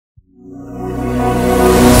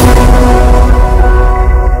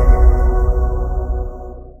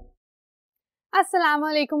अस्सलाम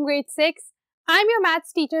वालेकुम grade 6। I am your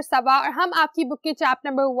maths teacher सबा और हम आपकी बुक के chapter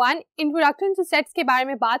number 1 introduction two sets के बारे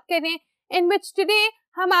में बात कर रहे हैं, इन विच टुडे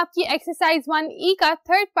हम आपकी एक्सरसाइज 1E का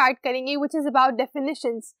थर्ड पार्ट करेंगे विच इज अबाउट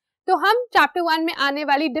डेफिनेशंस। तो हम चैप्टर 1 में आने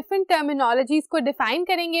वाली डिफरेंट टर्मिनोलॉजीज को डिफाइन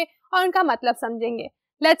करेंगे और उनका मतलब समझेंगे।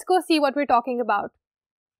 Let's go see what we are talking about.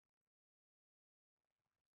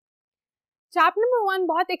 Chapter number 1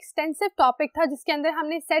 बहुत एक्सटेंसिव टॉपिक था जिसके अंदर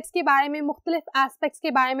हमने सेट्स के बारे में, मुख्तलिफ एस्पेक्ट्स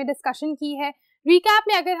के बारे में डिस्कशन की है। रिकैप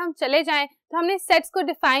में अगर हम चले जाएं तो हमने सेट्स को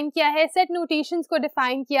डिफाइन किया है, सेट नोटेशंस को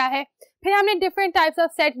डिफाइन किया है, फिर हमने different types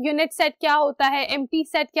of set, unit set क्या होता है, एम्प्टी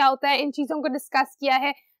सेट क्या होता है, इन चीज़ों को डिस्कस किया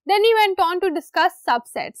है। Then we went on to discuss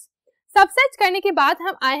subsets. Subsets करने के बाद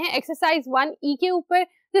हम आए हैं एक्सरसाइज 1E के ऊपर,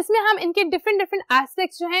 जिसमें हम इनके डिफरेंट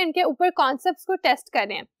एस्पेक्ट्स जो हैं इनके ऊपर कॉन्सेप्ट्स को टेस्ट कर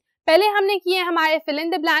रहे हैं। पहले हमने किए हमारे फिल इन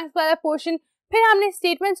द ब्लैंक्स वाला पोर्शन, फिर हमने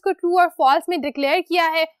स्टेटमेंट्स को ट्रू और फॉल्स में डिक्लेयर किया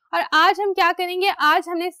है और आज हम क्या करेंगे, आज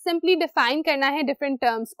हमने सिंपली डिफाइन करना है डिफरेंट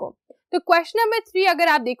टर्म्स को। तो क्वेश्चन नंबर 3 अगर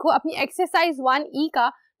आप देखो अपनी एक्सरसाइज 1E का,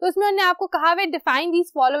 तो उसमें उन्होंने आपको कहा है डिफाइन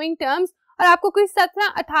दीज फॉलोइंग टर्म्स और आपको कोई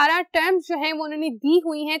 17-18 टर्म्स जो हैं वो उन्होंने दी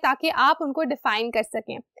हुई हैं ताकि आप उनको डिफाइन कर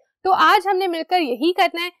सकें। तो आज हमने मिलकर यही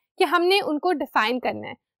करना है कि हमने उनको डिफाइन करना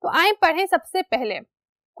है। तो आए पढ़ें सबसे पहले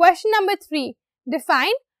क्वेश्चन नंबर 3,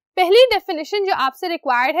 डिफाइन। पहली डेफिनेशन जो आपसे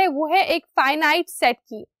रिक्वायर्ड है वो है एक फाइनाइट सेट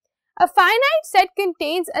की। A finite set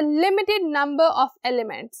contains a limited number of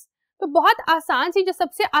elements. तो बहुत आसान सी, जो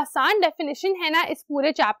सबसे आसान डेफिनेशन है ना इस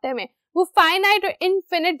पूरे चैप्टर में, वो फाइनाइट और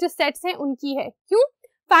इनफिनिट जो सेट्स हैं उनकी है। क्यों?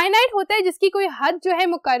 फाइनाइट होता है जिसकी कोई हद जो है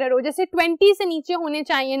मुकर्रर हो, जैसे 20 से नीचे होने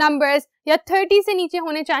चाहिए नंबर्स, या 30 से नीचे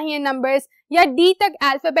होने चाहिए नंबर्स, या D तक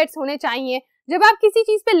अल्फाबेट्स होने चाहिए। जब आप किसी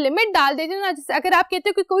चीज पे लिमिट डाल देते हो ना, जैसे अगर आप कहते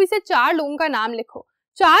हो कि कोई से 4 लोगों का नाम लिखो,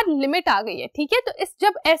 4 लिमिट आ गई है, ठीक है। तो इस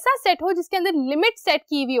जब ऐसा सेट हो जिसके अंदर लिमिट सेट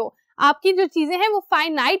की हुई हो, आपकी जो चीजें हैं वो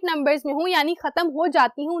फाइनाइट नंबर्स में हो, यानी खत्म हो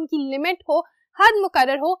जाती हो, उनकी लिमिट हो, हद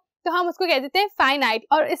मुकर्रर हो, तो हम उसको कह देते हैं फाइनाइट,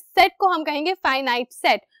 और इस सेट को हम कहेंगे फाइनाइट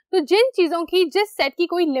सेट। तो जिन चीजों की, जिस सेट की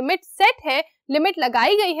कोई लिमिट सेट है, लिमिट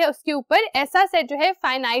लगाई गई है उसके ऊपर, ऐसा सेट जो है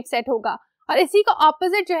फाइनाइट सेट होगा। और इसी का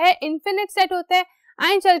ऑपोजिट जो है इनफिनिट सेट होता है।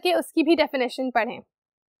 आइए चल के उसकी भी डेफिनेशन पढ़ें।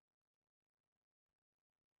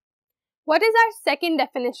 What is our second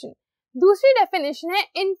definition? दूसरी डेफिनेशन है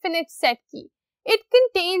इनफिनिट सेट की। It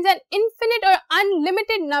contains an infinite or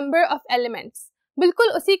unlimited number of elements.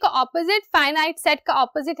 बिल्कुल उसी का ऑपोजिट, फाइनाइट सेट का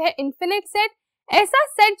ऑपोजिट है इनफिनिट सेट। ऐसा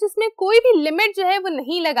सेट जिसमें कोई भी लिमिट जो है वो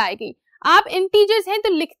नहीं लगाई गई। आप इंटीजर्स हैं तो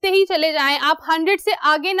लिखते ही चले जाएं, आप 100 से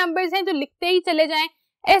आगे नंबर्स हैं तो लिखते ही चले जाएं।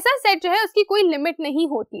 ऐसा सेट जो है उसकी कोई लिमिट नहीं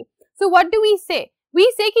होती। So what do we say? We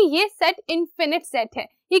say कि ये सेट इनफिनिट सेट है,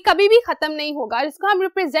 ये कभी भी खत्म नहीं होगा। इसको हम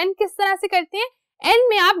रिप्रेजेंट किस तरह से करते हैं, एंड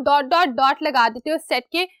में आप डॉट डॉट डॉट लगा देते हो सेट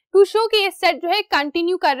के, टू शो कि ये सेट जो है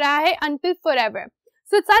कंटिन्यू कर रहा है until forever.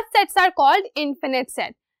 So such sets are called infinite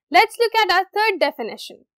set. Let's look at our third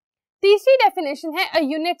definition. तीसरी डेफिनेशन है a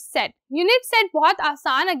unit set. Unit set बहुत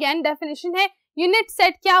आसान अगेन डेफिनेशन है। यूनिट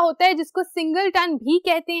सेट क्या होता है, जिसको सिंगलटन भी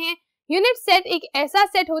कहते हैं। यूनिट सेट एक ऐसा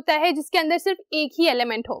सेट होता है जिसके अंदर सिर्फ एक ही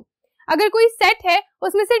एलिमेंट हो। अगर कोई सेट है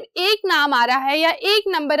उसमें सिर्फ एक नाम आ रहा है या एक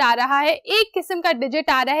नंबर आ रहा है, एक किस्म का डिजिट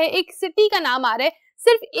आ रहा है, एक सिटी का नाम आ रहा है,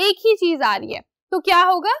 सिर्फ एक ही चीज आ रही है, तो क्या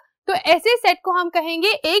होगा? तो ऐसे सेट को हम कहेंगे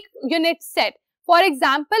एक यूनिट सेट। फॉर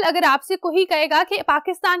एग्जाम्पल, अगर आपसे कोई कहेगा कि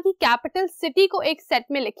पाकिस्तान की कैपिटल सिटी को एक सेट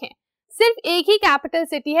में लिखें, सिर्फ एक ही कैपिटल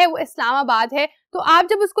सिटी है, वो इस्लामाबाद है, तो आप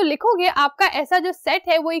जब उसको लिखोगे आपका ऐसा जो सेट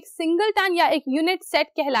है वो एक सिंगलटन या एक यूनिट सेट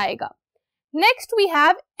कहलाएगा। Next we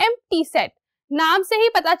have empty set. नाम से ही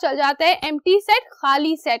पता चल जाता है एम्प्टी सेट,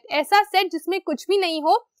 खाली सेट, ऐसा सेट जिसमें कुछ भी नहीं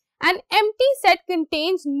हो। And empty set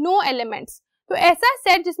contains no elements. तो ऐसा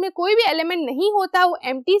सेट जिसमें कोई भी एलिमेंट नहीं होता वो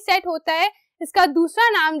एम्प्टी सेट होता है। इसका दूसरा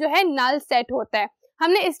नाम जो है नल सेट होता है।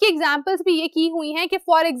 हमने इसकी एग्जांपल्स भी ये की हुई हैं कि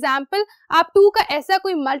फॉर एग्जांपल आप 2 का ऐसा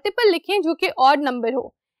कोई मल्टीपल लिखें जो कि ऑड नंबर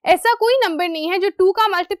हो। ऐसा कोई नंबर नहीं है जो 2 का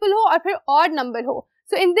मल्टीपल हो और फिर ऑड नंबर हो।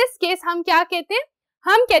 सो इन दिस केस हम क्या कहते हैं,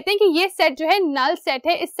 हम कहते हैं कि ये सेट जो है नल सेट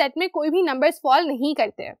है, इस सेट में कोई भी नंबर्स फॉल नहीं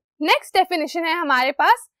करते हैं। नेक्स्ट डेफिनेशन है हमारे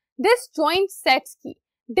पास डिसजॉइंट सेट्स की।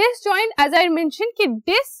 डिसजॉइंट एज आई मेंशन कि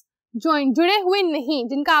डिसजॉइंट जुड़े हुए नहीं,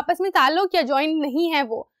 जिनका आपस में ताल्लुक या जॉइंट नहीं है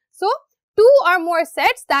वो। सो 2 or more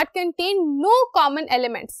sets that contain no common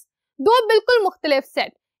elements. 2 बिल्कुल मुख्तलिफ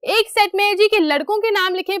सेट। एक सेट में है जी कि लड़कों के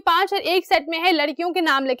नाम लिखें 5 और एक सेट में है लड़कियों के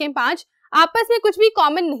नाम लिखें 5, आपस में कुछ भी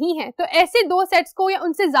कॉमन नहीं है। तो ऐसे 2 सेट्स को, या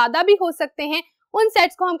उनसे ज्यादा भी हो सकते हैं, उन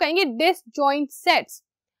सेट्स को हम कहेंगे disjoint sets.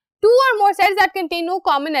 2 or more sets that contain no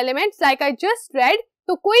common elements like I just read.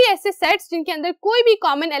 तो कोई ऐसे सेट्स जिनके अंदर कोई भी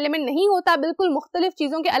कॉमन एलिमेंट नहीं होता, बिल्कुल मुख्तलिफ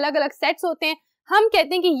चीजों के अलग अलग सेट्स होते हैं, हम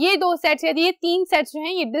कहते हैं कि ये 2 सेट्स या ये 3 सेट्स जो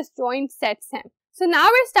हैं ये डिसजॉइंट सेट्स हैं। So now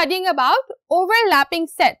we are studying about overlapping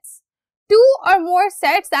sets. 2 or more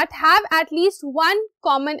sets that have at least one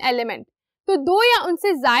common element. तो दो या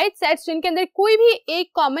उनसे ज्यादा सेट्स जिनके अंदर कोई भी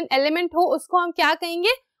एक कॉमन एलिमेंट हो उसको हम क्या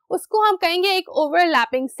कहेंगे, उसको हम कहेंगे एक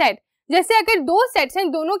ओवरलैपिंग सेट। जैसे अगर दो सेट्स हैं,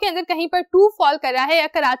 दोनों के अंदर कहीं पर 2 फॉल कर रहा है या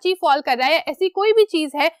कराची फॉल कर रहा है, ऐसी कोई भी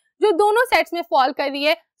चीज है जो दोनों सेट्स में फॉल कर रही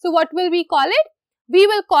है, so what will we call it? We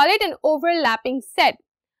will call it N overlapping set.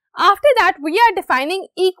 After that, we are defining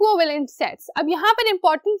equivalent sets. अब यहाँ पर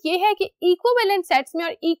important ये है कि equivalent sets में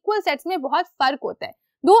और equal sets में बहुत फर्क होता है,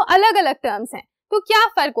 दो अलग अलग टर्म्स हैं। तो क्या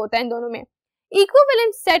फर्क होता है इन दोनों में?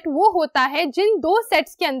 Equivalent set वो होता है जिन दो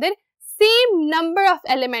सेट्स के अंदर सेम नंबर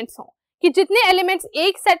ऑफ एलिमेंट्स हों, कि जितने एलिमेंट्स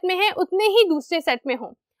एक सेट में हैं उतने ही दूसरे सेट में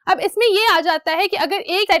हों। अब इसमें ये आ जाता है कि अगर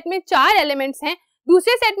एक सेट में 4 एलिमेंट्स हैं,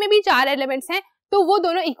 दूसरे सेट में भी 4 एलिमेंट्स हैं, तो वो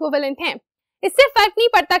दोनों इक्विवेलेंट हैं। इससे फर्क नहीं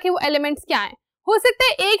पड़ता कि वो एलिमेंट्स क्या हैं। हो सकता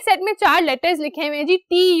है एक सेट में 4 लेटर्स लिखे हुए हैं जी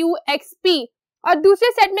TUXP और दूसरे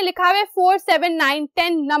सेट में लिखा हुआ है 4, 7, 9,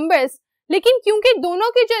 10 नंबर्स, लेकिन क्योंकि दोनों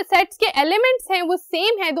के जो सेट्स के एलिमेंट्स हैं वो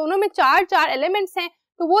सेम है, दोनों में 4 एलिमेंट्स हैं,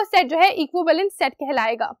 तो वो सेट जो है इक्विवेलेंट सेट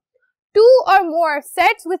कहलाएगा। 2 or more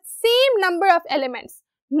sets with same number of elements,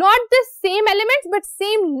 not the same elements but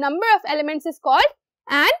same number of elements is called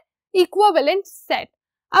an equivalent set.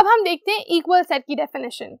 अब हम देखते हैं इक्वल सेट की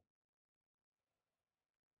डेफिनेशन।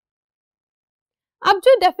 अब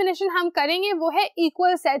जो डेफिनेशन हम करेंगे वो है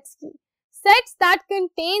इक्वल सेट्स की। Sets that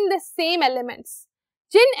contain the same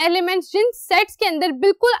elements, Jin sets के अंदर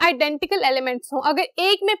बिल्कुल आइडेंटिकल एलिमेंट्स हों। अगर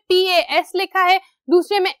एक में PAS लिखा है,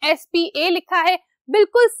 दूसरे में SPA लिखा है,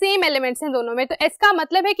 बिल्कुल सेम एलिमेंट्स हैं दोनों में, तो इसका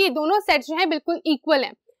मतलब है कि दोनों सेट्स जो हैं बिल्कुल इक्वल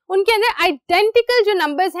हैं। उनके अंदर आइडेंटिकल जो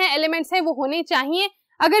नंबर्स हैं, एलिमेंट्स हैं, वो होने चाहिए।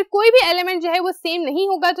 अगर कोई भी एलिमेंट जो है वो सेम नहीं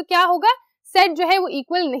होगा तो क्या होगा? सेट जो है वो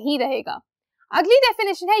इक्वल नहीं रहेगा। अगली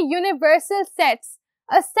डेफिनेशन है universal sets,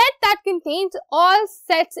 a set that contains all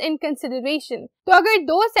sets in consideration. तो अगर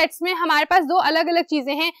दो सेट्स में हमारे पास दो अलग अलग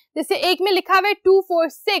चीजें हैं, जैसे एक में लिखा हुआ है 2, 4,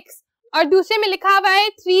 6 और दूसरे में लिखा हुआ है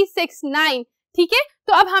 3, 6, 9, ठीक है,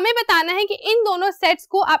 तो अब हमें बताना है कि इन दोनों सेट्स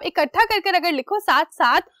को आप इकट्ठा कर अगर लिखो साथ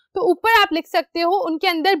साथ, तो ऊपर आप लिख सकते हो उनके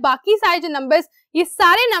अंदर बाकी सारे जो नंबर्स, ये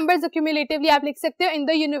सारे नंबर्स क्यूमुलेटिवली आप लिख सकते हो इन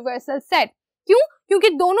द यूनिवर्सल सेट। क्यों? क्योंकि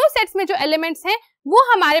दोनों सेट्स में जो एलिमेंट्स हैं वो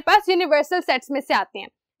हमारे पास यूनिवर्सल सेट्स में से आते हैं।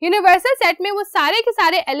 यूनिवर्सल सेट में वो सारे के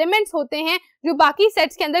सारे एलिमेंट्स होते हैं जो बाकी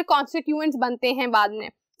सेट्स के अंदर कॉन्स्टिट्यूएंट्स बनते हैं बाद में।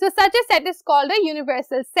 सो सच a set is called a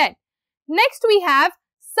universal set. Next we have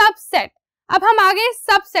subset. अब हम आ गए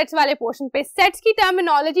सबसेट्स वाले पोर्शन पे। सेट्स की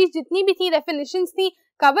टर्मिनोलॉजी जितनी भी थी, डेफिनेशंस थी,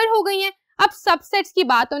 कवर हो गई हैं। अब सबसेट्स की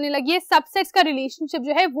बात होने लगी है, सबसेट्स का रिलेशनशिप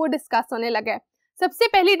जो है वो डिस्कस होने लगा है। सबसे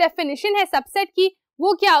पहली डेफिनेशन है सबसेट की,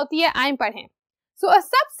 वो क्या होती है आइए पढ़ें। सो a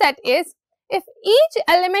subset is if each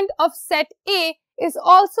element of set A is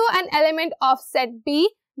also an element of set B,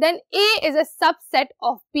 then A is a subset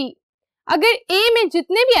of B. अगर A में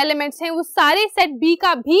जितने भी एलिमेंट्स हैं वो सारे सेट B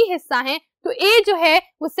का भी हिस्सा हैं, तो A जो है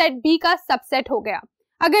वो सेट B का सबसेट हो गया।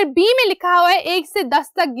 अगर B में लिखा हुआ है 1 से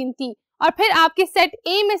 10 तक गिनती और फिर आपके सेट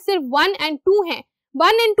A में सिर्फ 1 और 2 हैं,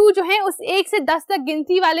 1 और 2 जो है उस 1 से 10 तक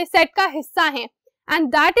गिनती वाले सेट का हिस्सा हैं, एंड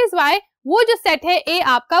दैट इज वाई वो जो सेट है A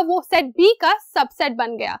आपका, वो सेट B का सबसेट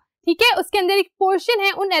बन गया। ठीक है, उसके अंदर एक पोर्शन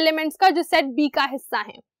है उन एलिमेंट्स का जो सेट B का हिस्सा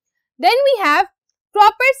है। Then we have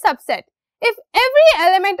proper subset. If every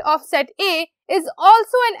element of set A is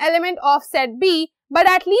also an element of set B, but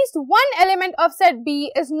at least one element of set B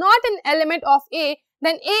is not an element of A,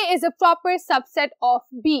 then A is a proper subset of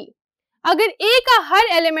B. अगर A का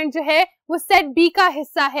हर element जो है वो set B का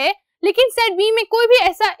हिस्सा है, लेकिन set B में कोई भी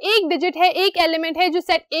ऐसा एक डिजिट है, एक एलिमेंट है जो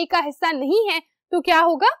सेट A का हिस्सा नहीं है, तो क्या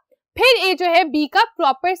होगा? फिर A जो है B का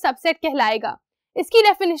प्रॉपर सबसेट कहलाएगा। इसकी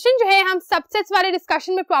डेफिनेशन जो है हम सबसेट्स वाले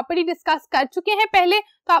डिस्कशन में प्रॉपर्ली डिस्कस कर चुके हैं पहले,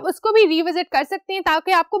 तो आप उसको भी रिविजिट कर सकते हैं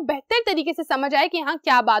ताकि आपको बेहतर तरीके से समझ आए कि यहाँ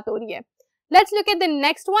क्या बात हो रही है। Let's look at the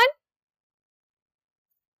next one.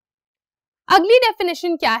 अगली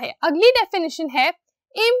डेफिनेशन क्या है? अगली डेफिनेशन है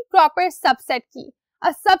इम्प्रॉपर सबसेट की।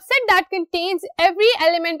 A subset that contains every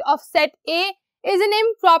element of set A is an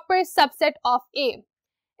improper subset of A।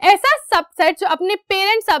 ऐसा सबसेट जो अपने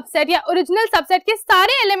पेरेंट सबसेट या ओरिजिनल सबसेट के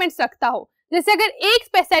सारे एलिमेंट्स रखता हो। जैसे अगर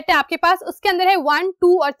एक सेट है आपके पास, उसके अंदर है 1,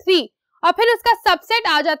 2 और 3 और फिर उसका सबसेट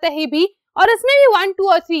आ जाता है B और उसमें भी 1, 2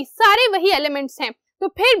 और 3 सारे वही एलिमेंट्स हैं, तो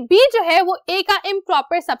फिर B जो है वो A का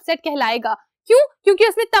इम्प्रॉपर सबसेट कहलाएगा। क्यों? क्योंकि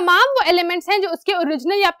उसमें तमाम वो एलिमेंट्स हैं जो उसके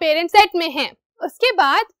ओरिजिनल या पेरेंट सेट में हैं। उसके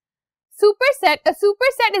बाद superset. A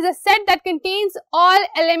superset is a set that contains all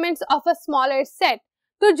elements of a smaller set.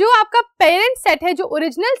 तो जो आपका पेरेंट सेट है, जो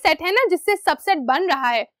ओरिजिनल सेट है ना जिससे सबसेट बन रहा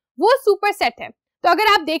है, वो सुपरसेट है। तो अगर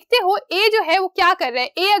आप देखते हो A जो है वो क्या कर रहा है,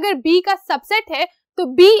 A अगर B का सबसेट है तो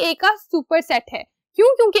B A का सुपरसेट है।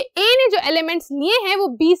 क्यों? क्योंकि A ने जो एलिमेंट्स लिए हैं वो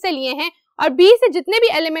B से लिए हैं और B से जितने भी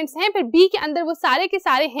एलिमेंट्स हैं फिर B के अंदर वो सारे के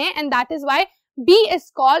सारे हैं and that is why B is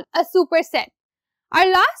called a superset. Our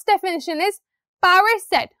last definition is power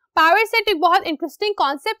set. Power set एक बहुत interesting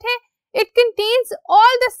concept है. It contains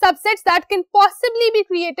all the subsets that can possibly be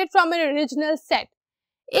created from an original set.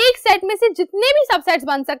 एक set में से जितने भी subsets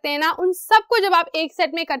बन सकते हैं ना, उन सबको जब आप एक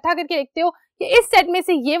सेट में इकट्ठा करके लिखते हो कि इस सेट में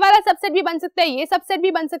से ये वाला सबसेट भी बन सकता है, ये सबसेट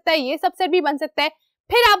भी बन सकता है, ये सबसेट भी बन सकता है,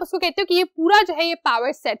 फिर आप उसको कहते हो कि ये पूरा जो है ये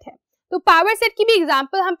पावर सेट है. तो पावर सेट की भी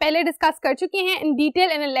एग्जांपल हम पहले डिस्कस कर चुके हैं in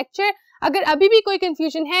detail in a lecture. अगर अभी भी कोई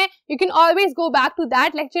कंफ्यूजन है, you can always go back to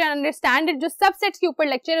that lecture and understand it. जो सबसेट्स के ऊपर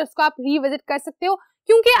लेक्चर है उसको आप रिविजिट कर सकते हो,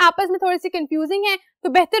 क्योंकि आपस में थोड़ी सी कंफ्यूजिंग है, तो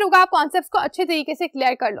बेहतर होगा आप कॉन्सेप्ट्स को अच्छे तरीके से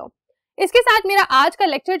क्लियर कर लो. इसके साथ मेरा आज का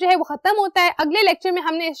लेक्चर जो है वो खत्म होता है. अगले लेक्चर में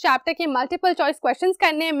हमने इस चैप्टर के मल्टीपल चॉइस क्वेश्चंस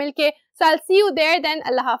करने हैं मिलके. सो I will see you there then.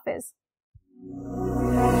 Allah Hafiz.